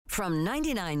From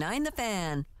 99.9 The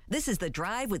Fan, this is The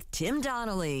Drive with Tim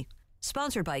Donnelly.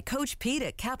 Sponsored by Coach Pete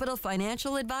at Capital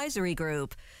Financial Advisory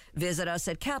Group. Visit us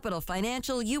at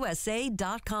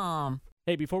capitalfinancialusa.com.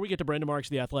 Hey, before we get to Brendan Marks,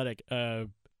 The Athletic,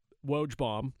 Woj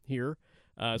bomb here.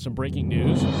 Some breaking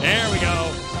news. There we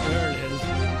go. There it is.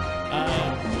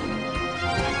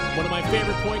 One of my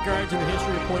favorite point guards in the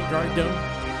history of point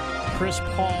guarddom. Chris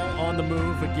Paul on the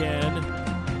move again.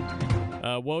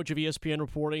 Woj of ESPN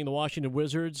reporting the Washington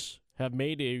Wizards have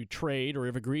made a trade or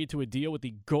have agreed to a deal with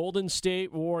the Golden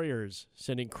State Warriors,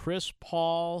 sending Chris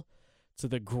Paul to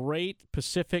the great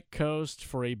Pacific Coast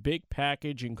for a big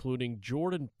package, including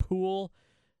Jordan Poole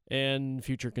and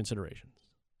future considerations.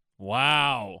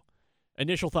 Wow.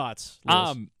 Initial thoughts,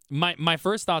 Lewis? My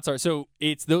first thoughts are, so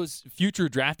it's those future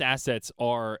draft assets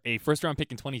are a first-round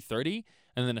pick in 2030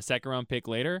 and then a second-round pick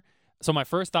later. So my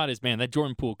first thought is, man, that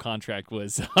Jordan Poole contract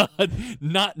was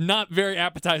not very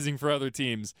appetizing for other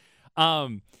teams.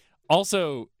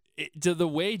 Also, the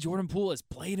way Jordan Poole has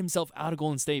played himself out of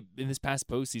Golden State in this past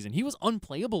postseason, he was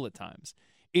unplayable at times.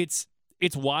 It's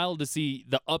wild to see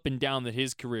the up and down that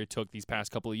his career took these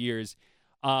past couple of years.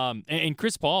 And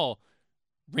Chris Paul,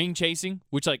 ring chasing,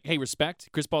 which, like, hey, respect.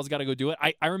 Chris Paul's got to go do it.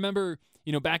 I remember,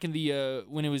 back in the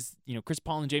when it was, Chris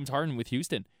Paul and James Harden with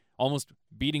Houston, almost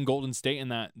beating Golden State in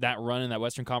that run in that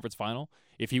Western Conference Final.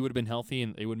 If he would have been healthy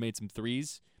and they would have made some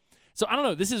threes. So I don't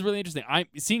know. This is really interesting.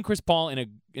 Seeing Chris Paul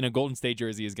in a Golden State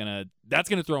jersey that's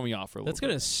gonna throw me off for a little bit. That's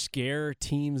gonna scare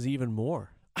teams even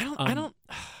more. I don't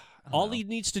all know. he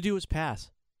needs to do is pass.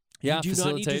 Yeah, you do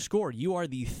not need to score. You are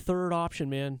the third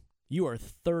option, man. You are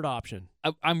third option.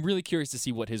 I'm really curious to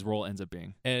see what his role ends up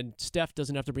being. And Steph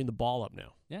doesn't have to bring the ball up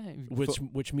now. Yeah,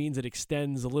 which means it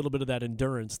extends a little bit of that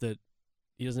endurance that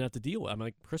he doesn't have to deal with. I'm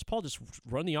like, Chris Paul just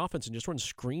run the offense and just run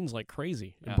screens like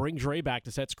crazy and bring Dre back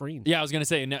to set screens. Yeah, I was gonna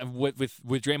say with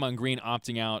Draymond Green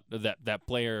opting out of that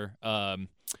player, the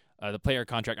player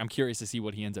contract, I'm curious to see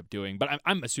what he ends up doing. But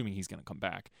I'm assuming he's gonna come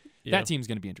back. Yeah. That team's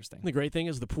gonna be interesting. The great thing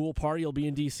is the pool party will be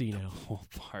in DC now. Pool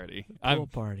party. Pool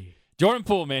party. Jordan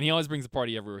Poole, man, he always brings the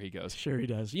party everywhere he goes. Sure he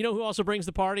does. You know who also brings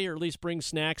the party, or at least brings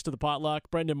snacks to the potluck?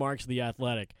 Brendan Marks, The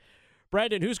Athletic.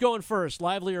 Brendan, who's going first,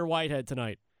 Lively or Whitehead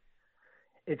tonight?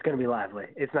 It's going to be Lively.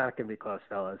 It's not going to be close,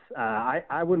 fellas.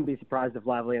 I wouldn't be surprised if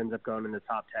Lively ends up going in the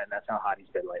top 10. That's how hot he's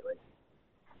been lately.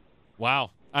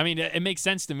 Wow. I mean, it makes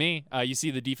sense to me. You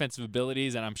see the defensive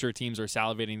abilities, and I'm sure teams are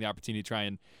salivating the opportunity to try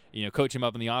and coach him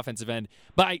up in the offensive end.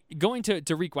 But going to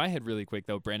Dariq Whitehead really quick,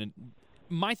 though, Brandon,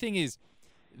 my thing is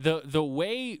the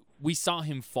way we saw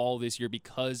him fall this year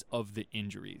because of the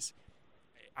injuries.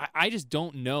 I just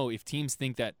don't know if teams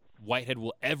think that Whitehead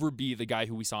will ever be the guy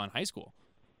who we saw in high school.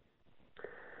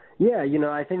 Yeah,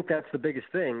 I think that's the biggest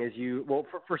thing is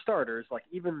for starters, like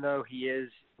even though he is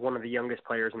one of the youngest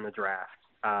players in the draft,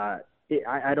 I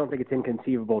don't think it's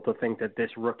inconceivable to think that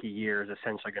this rookie year is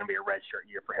essentially going to be a redshirt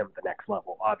year for him at the next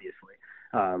level, obviously.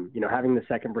 Having the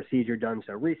second procedure done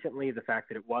so recently, the fact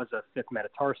that it was a fifth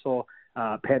metatarsal,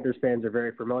 Panthers fans are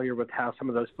very familiar with how some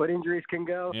of those foot injuries can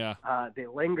go. Yeah. They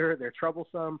linger, they're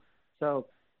troublesome. So,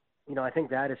 I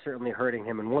think that is certainly hurting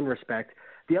him in one respect.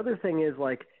 The other thing is,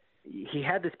 like, he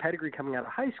had this pedigree coming out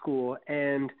of high school,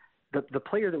 and the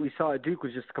player that we saw at Duke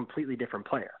was just a completely different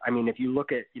player. I mean, if you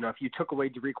look at, if you took away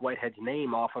Dariq Whitehead's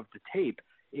name off of the tape,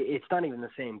 it's not even the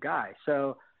same guy.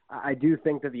 So I do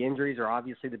think that the injuries are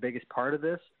obviously the biggest part of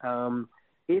this.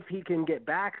 If he can get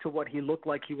back to what he looked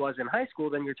like he was in high school,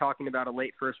 then you're talking about a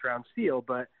late first-round steal.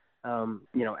 But,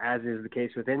 as is the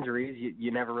case with injuries,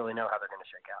 you never really know how they're going to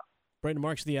shake out. Brendan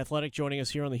Marks, The Athletic, joining us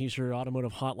here on the Houston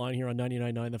Automotive Hotline here on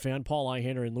 99.9 The Fan. Paul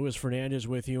Ihander and Louis Fernandez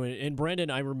with you. And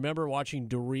Brendan, I remember watching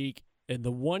Dariq, and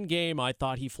the one game I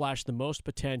thought he flashed the most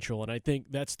potential, and I think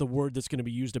that's the word that's going to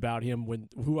be used about him when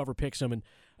whoever picks him, and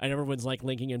everyone's like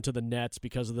linking him to the Nets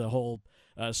because of the whole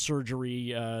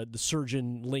surgery, the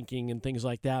surgeon linking and things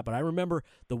like that. But I remember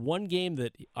the one game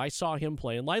that I saw him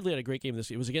play, and Lively had a great game.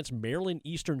 It was against Maryland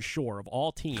Eastern Shore of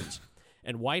all teams,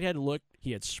 and Whitehead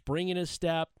he had spring in his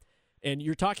step. And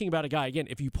you're talking about a guy, again,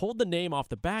 if you pulled the name off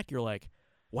the back, you're like,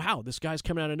 wow, this guy's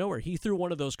coming out of nowhere. He threw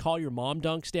one of those call your mom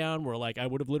dunks down where, like, I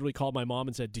would have literally called my mom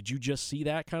and said, did you just see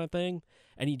that kind of thing?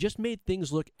 And he just made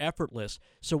things look effortless.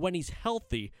 So when he's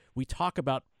healthy, we talk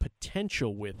about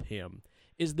potential with him.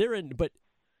 But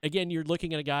again, you're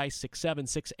looking at a guy 6'7",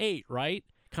 6'8", right?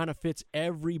 Kind of fits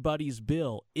everybody's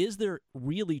bill. Is there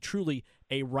really, truly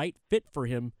a right fit for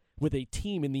him with a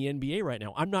team in the NBA right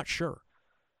now? I'm not sure.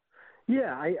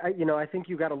 Yeah, I think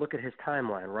you got to look at his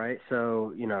timeline, right?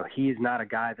 So, he's not a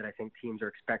guy that I think teams are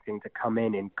expecting to come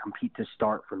in and compete to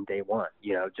start from day one.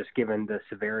 Just given the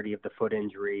severity of the foot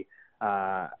injury,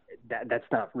 that's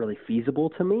not really feasible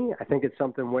to me. I think it's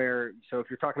something where, so if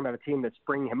you're talking about a team that's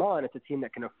bringing him on, it's a team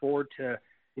that can afford to,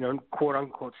 quote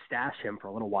unquote, stash him for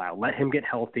a little while, let him get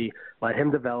healthy, let him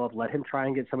develop, let him try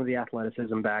and get some of the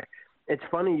athleticism back. It's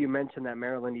funny you mentioned that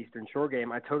Maryland Eastern Shore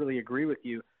game. I totally agree with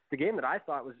you. The game that I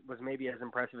thought was maybe as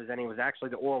impressive as any was actually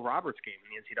the Oral Roberts game in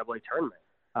the NCAA tournament.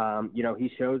 He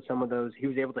showed some of those. He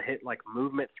was able to hit like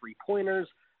movement 3-pointers,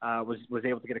 was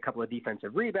able to get a couple of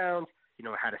defensive rebounds,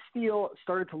 had a steal,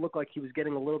 started to look like he was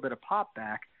getting a little bit of pop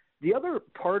back. The other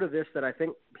part of this that I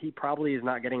think he probably is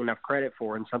not getting enough credit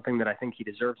for, and something that I think he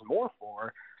deserves more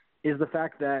for, is the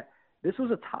fact that this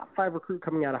was a top 5 recruit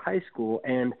coming out of high school,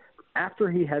 and after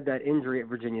he had that injury at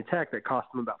Virginia Tech that cost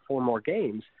him about 4 more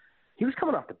games, he was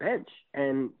coming off the bench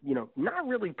and, not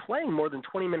really playing more than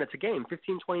 20 minutes a game,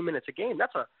 15, 20 minutes a game.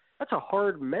 That's a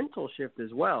hard mental shift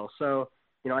as well. So,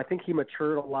 I think he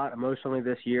matured a lot emotionally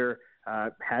this year,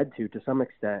 had to some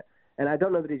extent. And I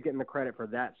don't know that he's getting the credit for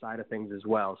that side of things as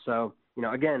well. So,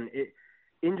 again,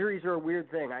 injuries are a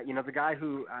weird thing. The guy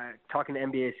who, talking to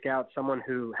NBA scouts, someone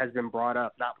who has been brought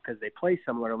up not because they play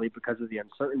similarly, because of the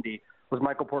uncertainty, was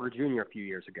Michael Porter Jr. a few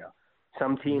years ago.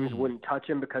 Some teams wouldn't touch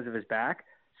him because of his back.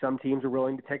 Some teams are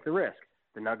willing to take the risk.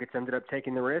 The Nuggets ended up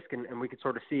taking the risk, and we could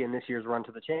sort of see in this year's run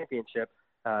to the championship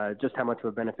just how much of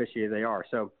a beneficiary they are.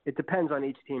 So it depends on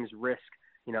each team's risk,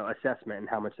 assessment and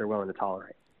how much they're willing to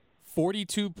tolerate.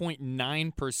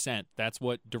 42.9%. That's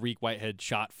what Dariq Whitehead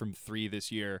shot from 3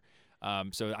 this year.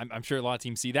 So I'm sure a lot of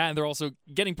teams see that, and they're also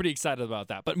getting pretty excited about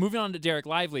that. But moving on to Dereck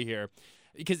Lively here,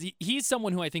 because he's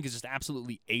someone who I think has just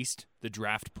absolutely aced the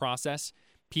draft process.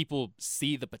 People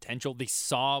see the potential. They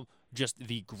saw just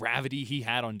the gravity he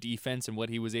had on defense and what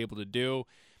he was able to do.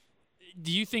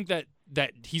 Do you think that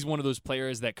he's one of those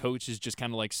players that coaches just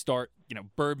kind of like start,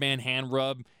 Birdman hand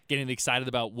rub, getting excited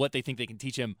about what they think they can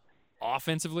teach him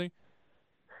offensively?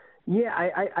 Yeah,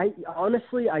 I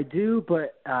honestly, I do.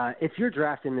 But if you're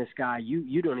drafting this guy,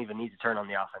 you don't even need to turn on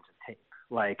the offensive tape.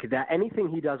 Like that, anything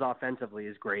he does offensively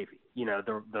is gravy.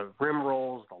 The rim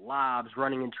rolls, the lobs,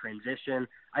 running in transition.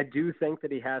 I do think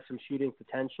that he has some shooting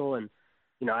potential. And,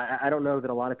 I don't know that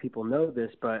a lot of people know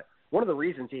this, but one of the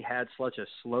reasons he had such a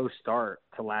slow start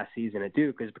to last season at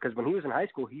Duke is because when he was in high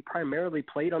school, he primarily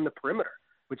played on the perimeter,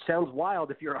 which sounds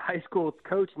wild if you're a high school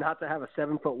coach not to have a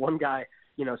 7'1" guy,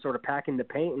 sort of packing the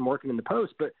paint and working in the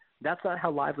post. But that's not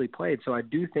how Lively played. So I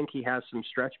do think he has some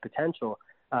stretch potential.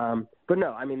 But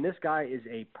no, I mean, this guy is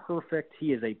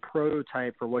he is a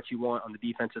prototype for what you want on the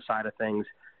defensive side of things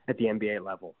at the NBA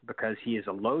level, because he is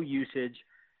a low usage,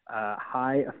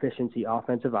 high efficiency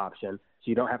offensive option. So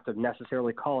you don't have to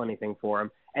necessarily call anything for him.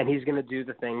 And he's going to do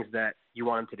the things that you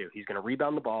want him to do. He's going to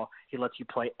rebound the ball. He lets you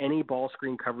play any ball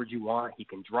screen coverage you want. He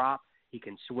can drop. He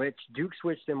can switch. Duke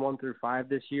switched him 1 through 5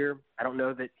 this year. I don't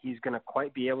know that he's going to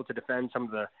quite be able to defend some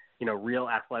of the, real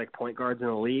athletic point guards in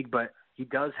the league, but he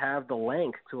does have the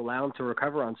length to allow him to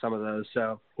recover on some of those.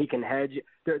 So he can hedge.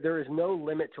 There is no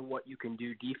limit to what you can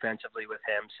do defensively with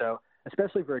him. So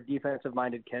especially for a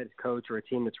defensive-minded coach or a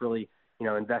team that's really,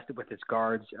 invested with its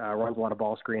guards, runs a lot of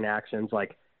ball screen actions,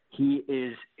 like he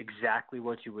is exactly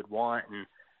what you would want. And,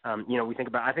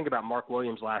 I think about Mark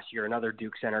Williams last year, another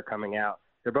Duke center coming out.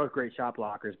 They're both great shot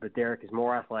blockers, but Dereck is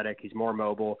more athletic. He's more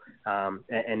mobile,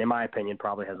 and in my opinion,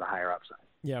 probably has a higher upside.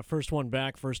 Yeah, first one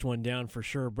back, first one down for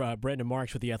sure. Brendan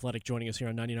Marks with The Athletic joining us here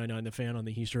on 99.9 The Fan on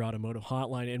the Heister Automotive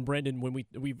Hotline. And Brendan, when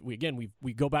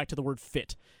we go back to the word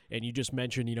fit, and you just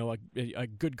mentioned, a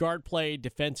good guard play,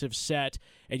 defensive set,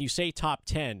 and you say top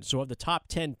 10. So of the top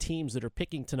 10 teams that are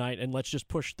picking tonight, and let's just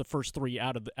push the first 3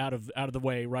 out of the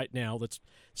way right now.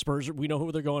 Spurs, we know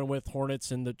who they're going with.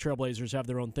 Hornets and the Trailblazers have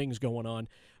their own things going on.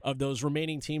 Of those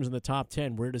remaining teams in the top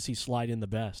 10, where does he slide in the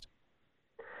best?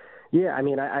 Yeah, I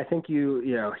mean, I think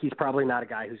he's probably not a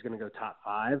guy who's going to go top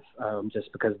 5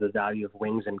 just because of the value of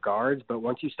wings and guards. But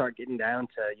once you start getting down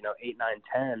to 8,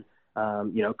 9,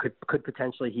 10, could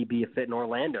potentially he be a fit in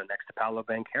Orlando next to Paolo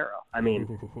Banchero? I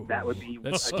mean, that would be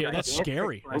that's scary.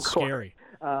 That's scary.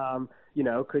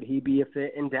 Could he be a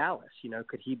fit in Dallas?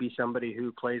 Could he be somebody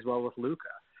who plays well with Luka?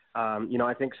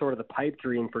 I think sort of the pipe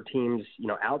dream for teams,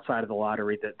 outside of the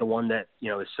lottery, that the one that,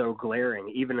 is so glaring,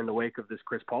 even in the wake of this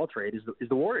Chris Paul trade, is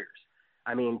the Warriors.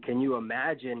 I mean, can you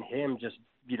imagine him just,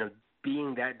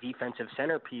 being that defensive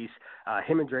centerpiece?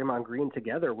 Him and Draymond Green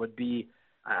together would be,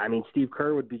 Steve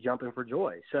Kerr would be jumping for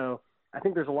joy. So I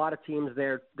think there's a lot of teams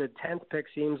there. The 10th pick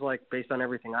seems like, based on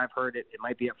everything I've heard, it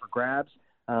might be up for grabs.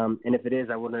 And if it is,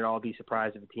 I wouldn't at all be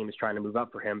surprised if a team is trying to move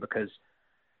up for him, because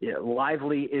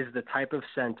Lively is the type of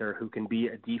center who can be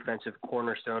a defensive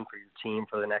cornerstone for your team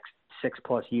for the next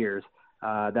 6+ years.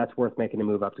 That's worth making a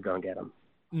move up to go and get him.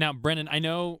 Now, Brendan, I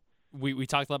know we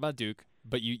talked a lot about Duke,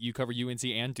 but you cover UNC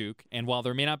and Duke. And while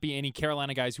there may not be any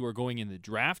Carolina guys who are going in the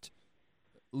draft,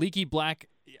 Leaky Black,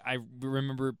 I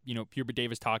remember, Hubert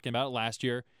Davis talking about it last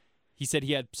year. He said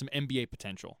he had some NBA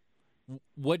potential.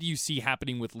 What do you see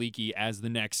happening with Leaky as the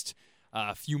next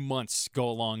few months go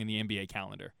along in the NBA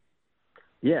calendar?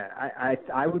 Yeah,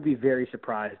 I would be very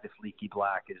surprised if Leaky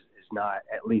Black is not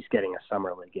at least getting a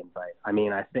summer league invite. I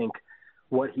mean, I think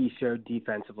what he showed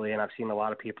defensively, and I've seen a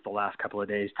lot of people the last couple of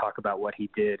days talk about what he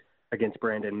did against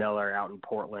Brandon Miller out in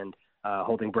Portland,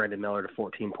 holding Brandon Miller to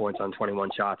 14 points on 21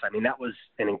 shots. I mean, that was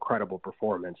an incredible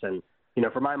performance. And,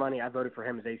 for my money, I voted for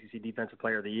him as ACC Defensive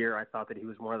Player of the Year. I thought that he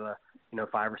was one of the,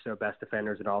 5 or so best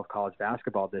defenders in all of college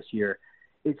basketball this year.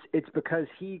 It's because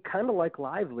he kind of like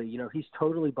Lively, he's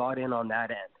totally bought in on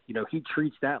that end. He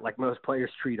treats that like most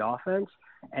players treat offense,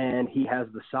 and he has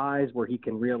the size where he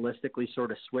can realistically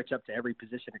sort of switch up to every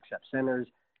position except centers.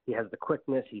 He has the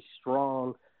quickness, he's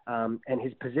strong, and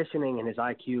his positioning and his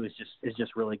IQ is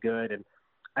just really good. And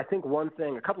I think one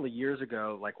thing a couple of years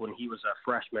ago, like when he was a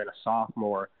freshman, a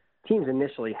sophomore, teams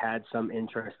initially had some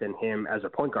interest in him as a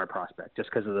point guard prospect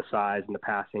just because of the size and the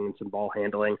passing and some ball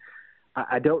handling.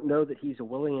 I don't know that he's a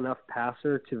willing enough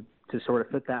passer to sort of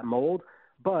fit that mold,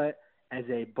 but as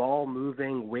a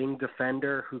ball-moving wing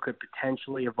defender who could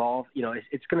potentially evolve,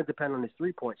 it's going to depend on his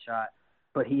three-point shot,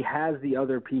 but he has the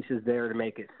other pieces there to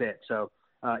make it fit. So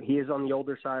he is on the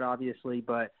older side, obviously,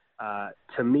 but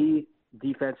to me,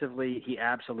 defensively, he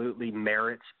absolutely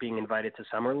merits being invited to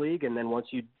Summer League. And then once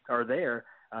you are there,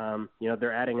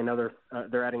 they're adding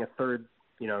a third,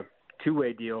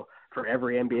 two-way deal for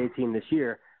every NBA team this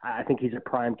year. I think he's a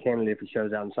prime candidate if he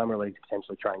shows out in Summer League to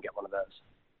potentially try and get one of those.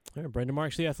 All right, Brendan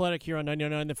Marks, The Athletic, here on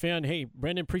 99 The Fan. Hey,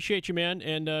 Brendan, appreciate you, man,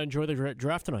 and enjoy the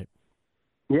draft tonight.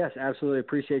 Yes, absolutely.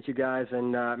 Appreciate you guys,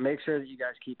 and make sure that you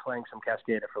guys keep playing some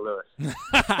Cascada for Lewis.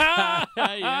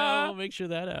 Yeah, we'll make sure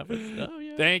that happens. Oh,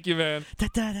 yeah. Thank you, man.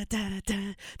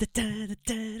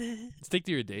 Stick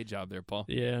to your day job there, Paul.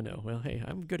 Yeah, no. Well, hey,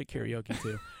 I'm good at karaoke,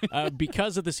 too.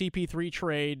 Because of the CP3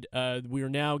 trade, we are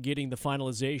now getting the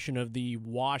finalization of the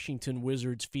Washington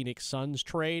Wizards Phoenix Suns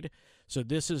trade. So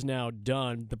this is now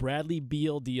done. The Bradley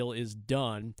Beal deal is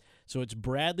done. So it's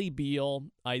Bradley Beal,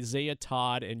 Isaiah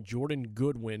Todd, and Jordan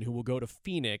Goodwin who will go to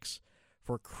Phoenix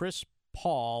for Chris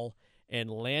Paul and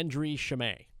Landry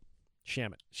Shamet.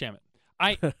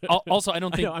 I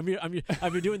don't think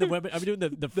I've been doing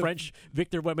the French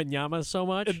Victor Wembanyama so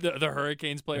much. The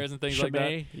Hurricanes players and things like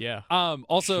that. Yeah. I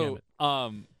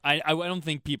don't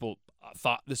think people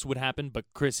thought this would happen, but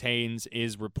Chris Haynes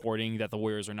is reporting that the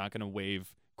Warriors are not going to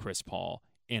waive Chris Paul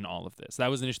in all of this. That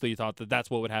was initially thought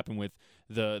that's what would happen with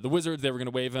the Wizards. They were going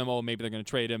to waive him. Oh, maybe they're going to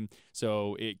trade him.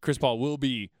 So Chris Paul will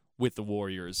be with the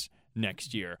Warriors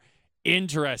next year.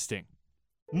 Interesting.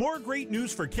 More great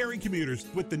news for Cary commuters.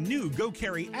 With the new Go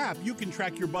Cary app, you can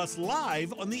track your bus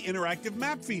live on the interactive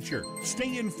map feature.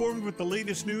 Stay informed with the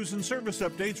latest news and service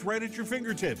updates right at your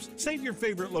fingertips. Save your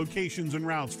favorite locations and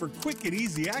routes for quick and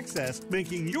easy access,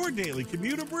 making your daily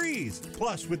commute a breeze.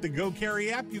 Plus, with the Go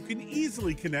Cary app, you can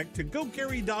easily connect to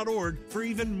gocary.org for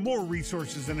even more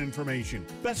resources and information.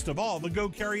 Best of all, the Go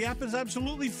Cary app is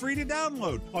absolutely free to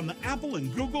download on the Apple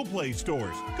and Google Play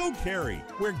stores. Go Cary,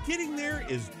 where getting there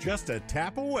is just a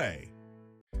tap away.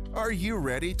 Are you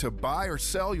ready to buy or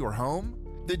sell your home?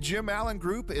 The Jim Allen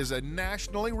Group is a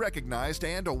nationally recognized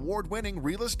and award-winning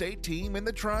real estate team in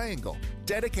the Triangle,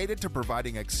 dedicated to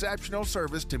providing exceptional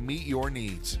service to meet your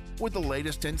needs. With the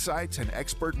latest insights and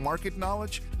expert market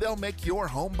knowledge, they'll make your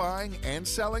home buying and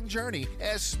selling journey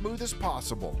as smooth as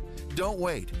possible. Don't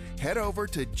wait. Head over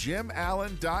to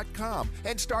jimallen.com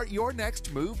and start your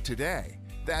next move today.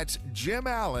 That's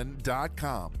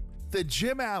jimallen.com. The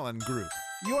Jim Allen Group,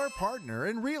 your partner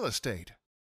in real estate.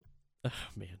 Oh,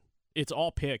 man. It's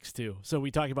all picks, too. So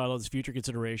we talk about all this future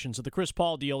considerations. So the Chris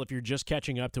Paul deal, if you're just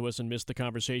catching up to us and missed the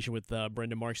conversation with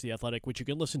Brendan Marks, The Athletic, which you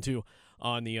can listen to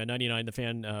on the 99 The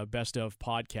Fan Best of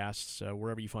podcasts,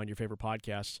 wherever you find your favorite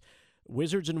podcasts.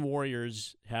 Wizards and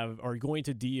Warriors are going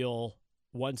to deal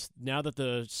now that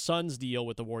the Suns deal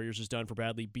with the Warriors is done for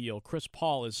Bradley Beal. Chris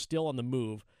Paul is still on the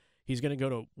move. He's going to go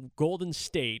to Golden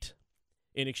State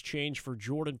in exchange for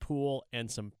Jordan Poole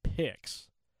and some picks.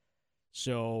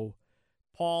 So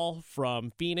Paul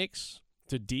from Phoenix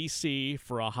to D.C.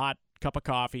 for a hot cup of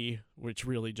coffee, which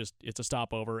really it's a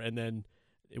stopover, and then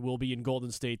it will be in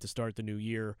Golden State to start the new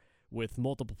year with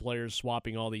multiple players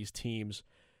swapping all these teams.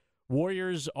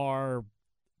 Warriors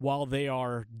while they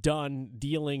are done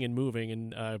dealing and moving,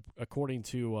 and according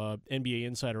to NBA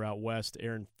Insider out west,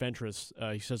 Aaron Fentress,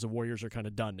 he says the Warriors are kind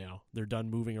of done now. They're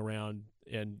done moving around,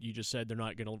 and you just said they're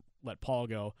not going to let Paul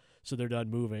go, so they're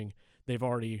done moving. They've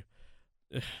already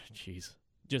Jeez.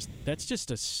 That's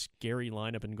just a scary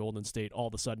lineup in Golden State all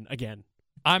of a sudden again.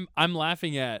 I'm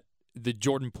laughing at the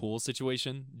Jordan Poole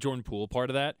situation, Jordan Poole part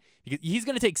of that. Because he's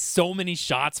going to take so many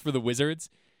shots for the Wizards.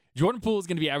 Jordan Poole is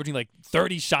going to be averaging like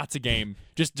 30 shots a game,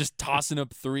 just tossing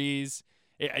up threes.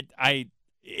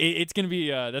 It's going to be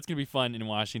that's going to be fun in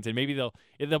Washington. Maybe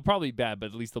they'll probably be bad, but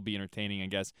at least they'll be entertaining, I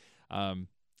guess.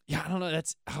 Yeah, I don't know.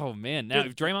 Oh man. Now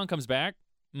if Draymond comes back,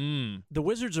 the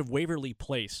Wizards of Waverly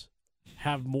Place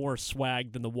have more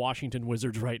swag than the Washington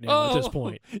Wizards right now at this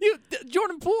point.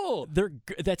 Jordan Poole.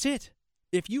 That's it.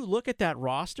 If you look at that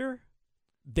roster,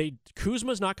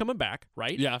 Kuzma's not coming back,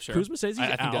 right? Yeah, sure. Kuzma says he's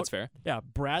out. I think that's fair. Yeah,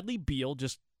 Bradley Beal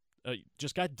just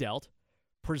got dealt.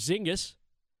 Kristaps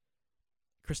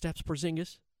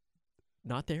Porzingis,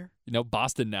 not there.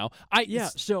 Boston now.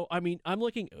 So I mean, I'm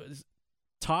looking.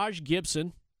 Taj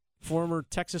Gibson, former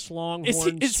Texas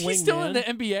Longhorn is he still in the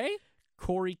NBA?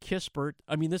 Corey Kispert.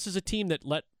 I mean, this is a team that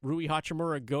let Rui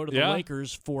Hachimura go to the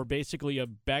Lakers for basically a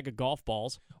bag of golf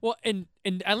balls. Well, and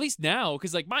at least now,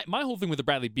 because like my whole thing with the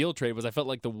Bradley Beal trade was I felt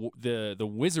like the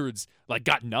Wizards like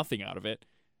got nothing out of it,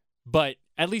 but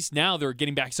at least now they're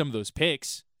getting back some of those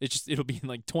picks. It'll be in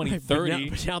like 2030. Right,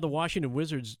 but now the Washington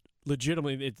Wizards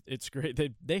legitimately, it's great.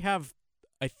 They have,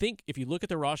 I think, if you look at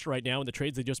their roster right now and the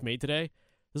trades they just made today,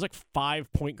 there's like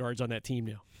 5 point guards on that team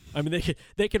now. I mean,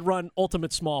 they could run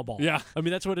ultimate small ball. Yeah. I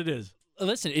mean, that's what it is.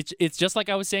 Listen, it's just like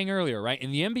I was saying earlier, right?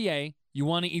 In the NBA, you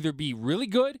want to either be really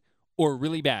good or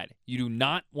really bad. You do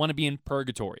not want to be in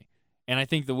purgatory. And I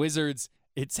think the Wizards,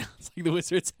 it sounds like the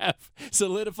Wizards have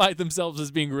solidified themselves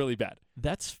as being really bad.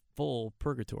 That's full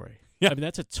purgatory. Yeah. I mean,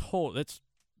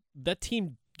 that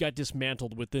team got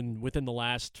dismantled within the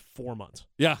last 4 months.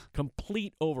 Yeah.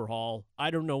 Complete overhaul.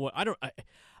 I don't know what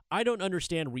I don't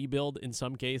understand rebuild in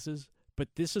some cases, but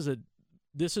this is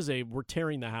a we're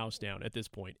tearing the house down at this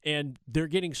point. And they're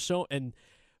getting and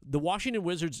the Washington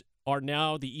Wizards are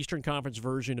now the Eastern Conference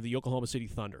version of the Oklahoma City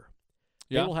Thunder.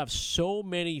 Yeah. They will have so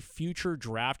many future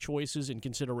draft choices and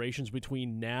considerations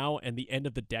between now and the end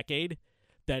of the decade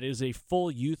that is a full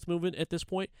youth movement at this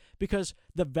point, because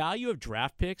the value of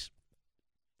draft picks,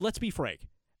 let's be frank,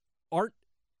 aren't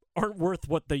worth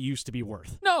what they used to be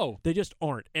worth. No. They just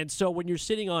aren't. And so when you're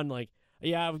sitting on like,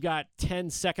 I've got 10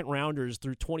 second-rounders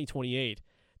through 2028,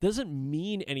 doesn't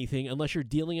mean anything unless you're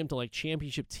dealing them to like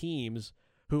championship teams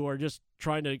who are just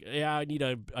trying to, I need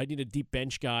a deep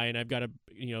bench guy, and I've got to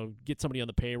get somebody on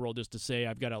the payroll just to say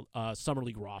I've got a summer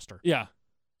league roster. Yeah.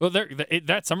 Well,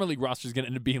 that summer league roster is going to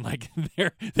end up being like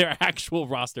their actual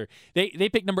roster. They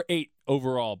picked number 8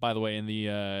 overall, by the way, in the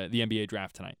NBA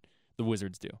draft tonight. The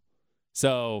Wizards do.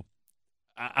 So,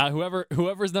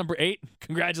 whoever's number 8,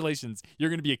 congratulations. You're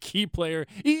going to be a key player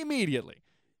immediately.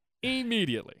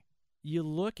 You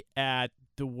look at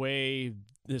the way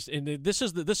this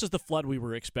is the flood we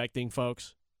were expecting,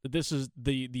 folks. This is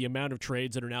the amount of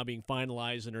trades that are now being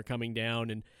finalized and are coming down,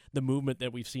 and the movement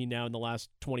that we've seen now in the last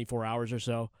 24 hours or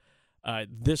so.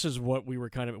 This is what we were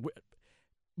kind of,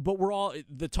 but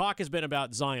the talk has been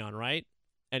about Zion, right?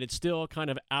 And it's still kind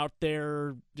of out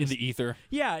there in the ether.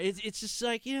 Yeah, it's just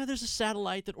like, there's a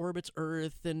satellite that orbits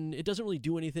Earth, and it doesn't really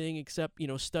do anything except,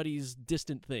 studies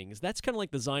distant things. That's kind of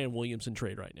like the Zion Williamson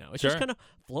trade right now. It's just kind of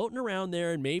floating around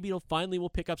there, and maybe we'll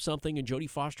pick up something, and Jodie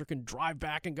Foster can drive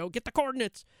back and go get the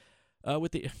coordinates.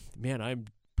 Man, I'm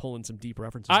pulling some deep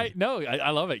references. I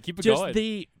love it. Keep it going.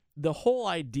 Just the whole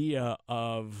idea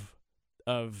of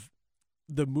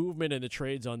the movement and the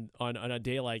trades on a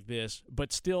day like this,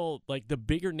 but still, like, the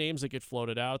bigger names that get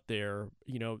floated out there,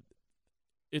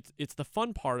 it's the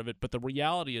fun part of it, but the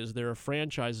reality is there are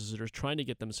franchises that are trying to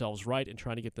get themselves right and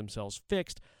trying to get themselves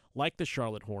fixed, like the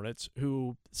Charlotte Hornets,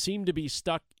 who seem to be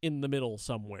stuck in the middle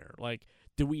somewhere. Like,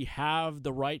 do we have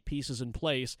the right pieces in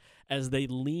place as they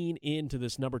lean into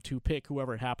this number 2 pick,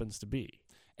 whoever it happens to be?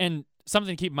 And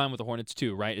something to keep in mind with the Hornets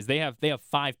too, right, is they have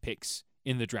 5 picks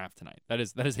in the draft tonight. That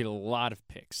is a lot of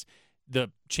picks.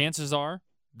 The chances are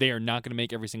they are not going to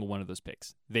make every single one of those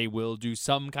picks. They will do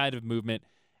some kind of movement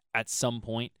at some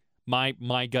point. My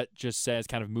gut just says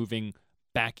kind of moving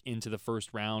back into the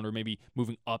first round, or maybe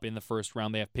moving up in the first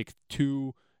round. They have pick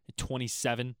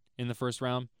 227 in the first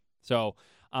round. So,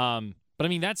 but I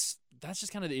mean that's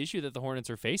just kind of the issue that the Hornets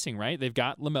are facing, right? They've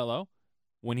got LaMelo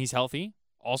when he's healthy,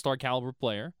 all-star caliber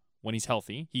player when he's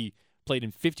healthy. He played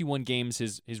in 51 games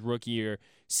his rookie year,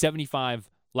 75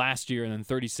 last year, and then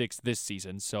 36 this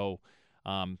season. So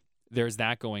there's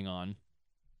that going on.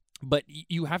 But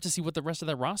you have to see what the rest of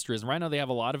that roster is. And right now they have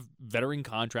a lot of veteran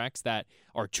contracts that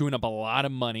are chewing up a lot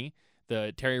of money.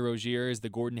 The Terry Roziers, the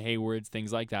Gordon Haywards,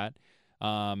 things like that.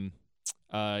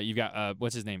 You've got,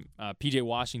 what's his name? P.J.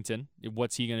 Washington.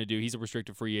 What's he going to do? He's a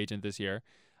restricted free agent this year.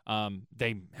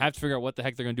 They have to figure out what the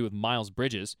heck they're going to do with Miles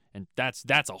Bridges, and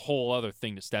that's a whole other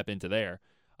thing to step into there,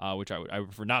 which I would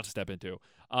prefer not to step into.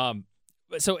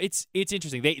 So it's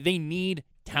interesting. They need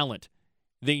talent.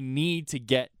 They need to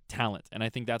get talent, and I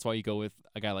think that's why you go with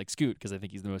a guy like Scoot, because I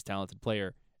think he's the most talented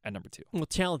player at number 2. Well,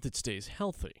 talent that stays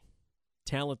healthy.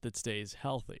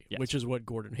 Yes. Which is what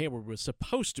Gordon Hayward was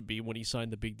supposed to be when he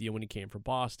signed the big deal when he came from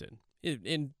Boston.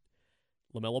 In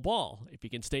LaMelo Ball, if he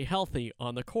can stay healthy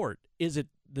on the court, is it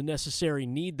the necessary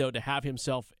need, though, to have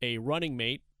himself a running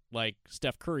mate like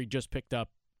Steph Curry just picked up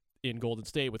in Golden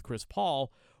State with Chris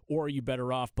Paul, or are you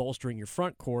better off bolstering your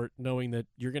front court knowing that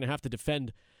you're going to have to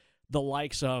defend the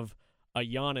likes of a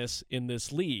Giannis in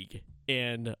this league?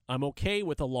 And I'm okay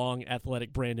with a long,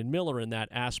 athletic Brandon Miller in that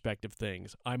aspect of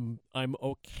things. I'm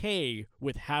okay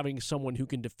with having someone who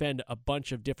can defend a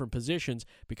bunch of different positions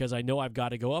because I know I've got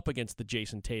to go up against the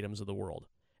Jason Tatums of the world,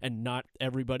 and not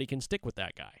everybody can stick with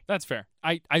that guy. That's fair.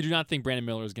 I do not think Brandon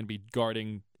Miller is going to be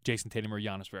guarding Jason Tatum or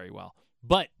Giannis very well.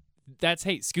 But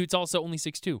Scoot's also only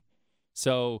 6'2".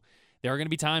 So there are going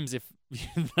to be times if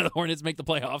the Hornets make the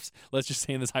playoffs, let's just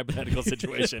say in this hypothetical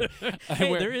situation.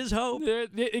 Hey, there is hope.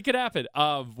 It could happen.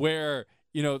 Where,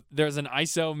 there's an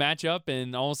ISO matchup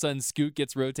and all of a sudden Scoot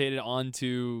gets rotated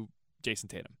onto Jason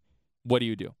Tatum. What do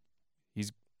you do?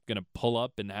 He's going to pull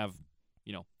up and have,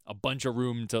 a bunch of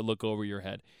room to look over your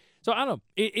head. So I don't know.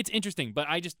 It's interesting, but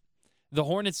the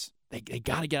Hornets, they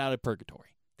got to get out of purgatory.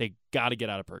 They got to get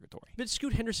out of purgatory. But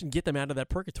Scoot Henderson get them out of that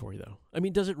purgatory, though. I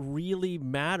mean, does it really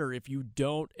matter if you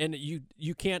don't? And you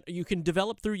can't. You can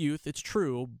develop through youth. It's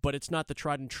true, but it's not the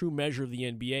tried and true measure of the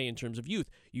NBA in terms of youth.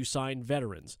 You sign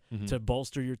veterans to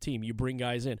bolster your team. You bring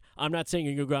guys in. I'm not saying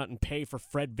you're going to go out and pay for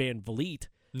Fred VanVleet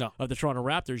of the Toronto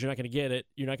Raptors. You're not going to get it.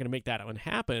 You're not going to make that one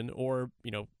happen. Or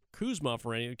Kuzma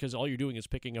for anything, because all you're doing is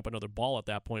picking up another ball at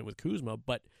that point with Kuzma.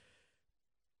 But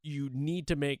you need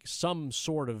to make some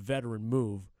sort of veteran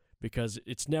move, because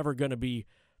it's never going to be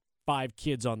 5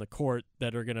 kids on the court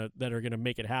that are gonna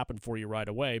make it happen for you right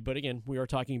away. But again, we are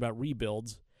talking about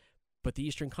rebuilds. But the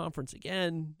Eastern Conference,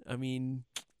 again, I mean,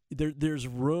 there's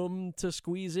room to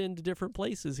squeeze into different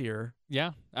places here.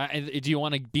 Yeah. Do you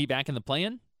want to be back in the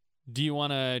play-in? Do you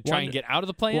want to try and get out of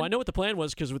the play-in? Well, I know what the plan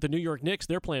was, because with the New York Knicks,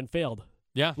 their plan failed.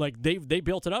 Yeah. Like they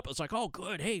built it up. It's like, oh,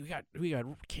 good. Hey, we got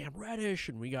Cam Reddish,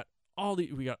 and we got all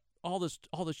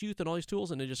this youth and all these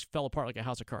tools, and it just fell apart like a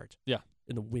house of cards. Yeah.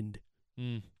 In the wind.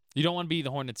 You don't want to be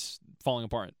the Hornets falling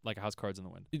apart like a house of cards in the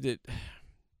wind.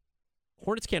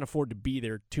 Hornets can't afford to be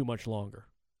there too much longer.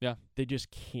 Yeah. They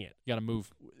just can't. You got to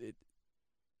move.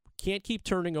 Can't keep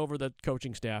turning over the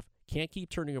coaching staff. Can't keep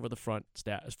turning over the front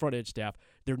edge staff.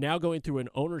 They're now going through an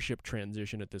ownership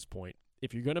transition at this point.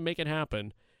 If you're going to make it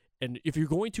happen, and if you're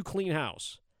going to clean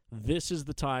house, this is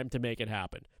the time to make it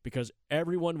happen, because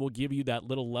everyone will give you that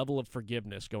little level of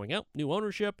forgiveness going, oh, new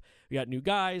ownership, we got new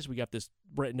guys, we got this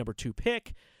number 2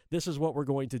 pick. This is what we're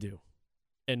going to do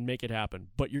and make it happen.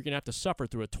 But you're going to have to suffer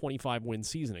through a 25-win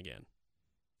season again.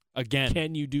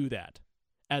 Can you do that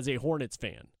as a Hornets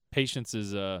fan? Patience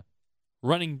is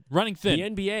running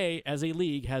thin. The NBA as a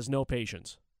league has no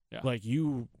patience. Yeah. Like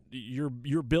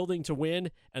you're building to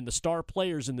win, and the star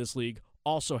players in this league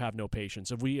also have no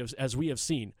patience, as we have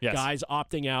seen. Yes. Guys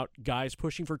opting out, guys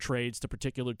pushing for trades to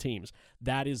particular teams.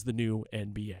 That is the new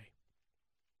NBA.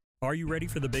 Are you ready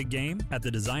for the big game? At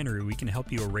The Designery, we can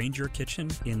help you arrange your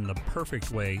kitchen in the perfect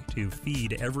way to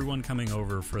feed everyone coming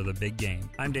over for the big game.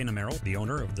 I'm Dana Merrill, the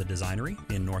owner of The Designery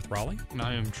in North Raleigh. And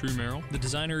I am True Merrill. The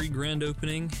Designery grand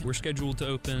opening, we're scheduled to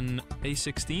open May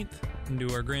 16th and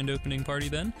do our grand opening party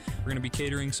then. We're going to be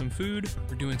catering some food.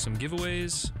 We're doing some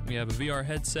giveaways. We have a VR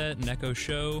headset, an Echo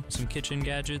Show, some kitchen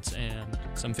gadgets, and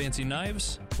some fancy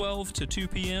knives. 12 to 2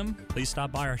 p.m. Please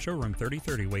stop by our showroom,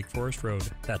 3030 Wake Forest Road.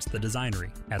 That's The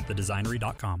Designery at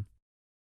thedesignery.com.